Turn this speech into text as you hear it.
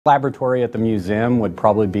Laboratory at the museum would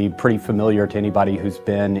probably be pretty familiar to anybody who's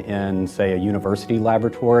been in, say, a university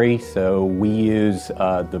laboratory. So we use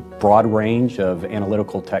the broad range of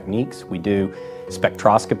analytical techniques. We do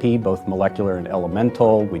spectroscopy, both molecular and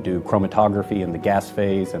elemental. We do chromatography in the gas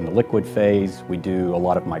phase and the liquid phase. We do a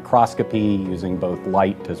lot of microscopy using both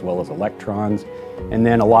light as well as electrons. And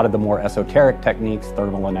then a lot of the more esoteric techniques,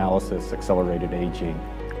 thermal analysis, accelerated aging.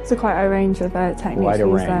 So quite a range of techniques. Quite a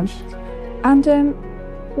range. And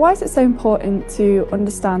why is it so important to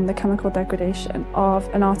understand the chemical degradation of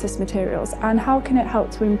an artist's materials, and how can it help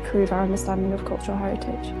to improve our understanding of cultural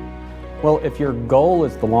heritage? Well, if your goal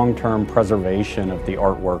is the long-term preservation of the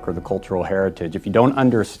artwork or the cultural heritage, if you don't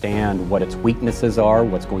understand what its weaknesses are,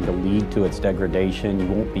 what's going to lead to its degradation, you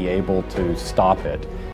won't be able to stop it.